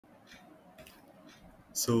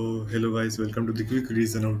So, hello guys, welcome to the quick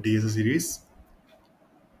revision of DSA series.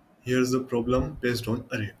 Here's the problem based on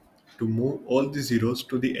array. To move all the zeros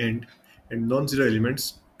to the end and non-zero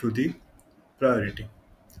elements to the priority,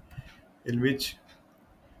 in which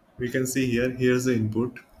we can see here's the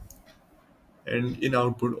input, and in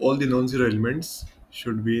output all the non-zero elements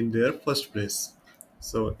should be in their first place.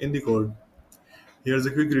 So in the code, here's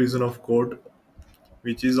a quick revision of code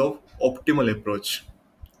which is of optimal approach.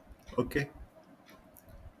 Okay,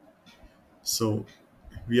 so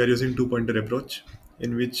we are using two pointer approach,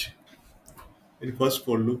 in which in first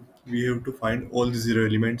for loop we have to find all the zero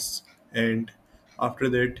elements, and after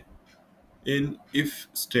that in if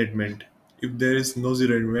statement, if there is no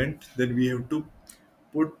zero element, then we have to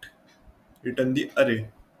put return the array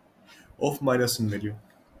of minus in value,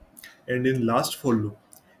 and in last for loop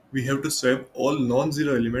we have to swap all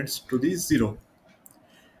non-zero elements to the zero,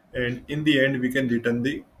 and in the end we can return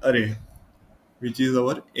the array which is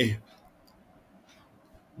our a.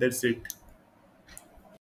 That's it.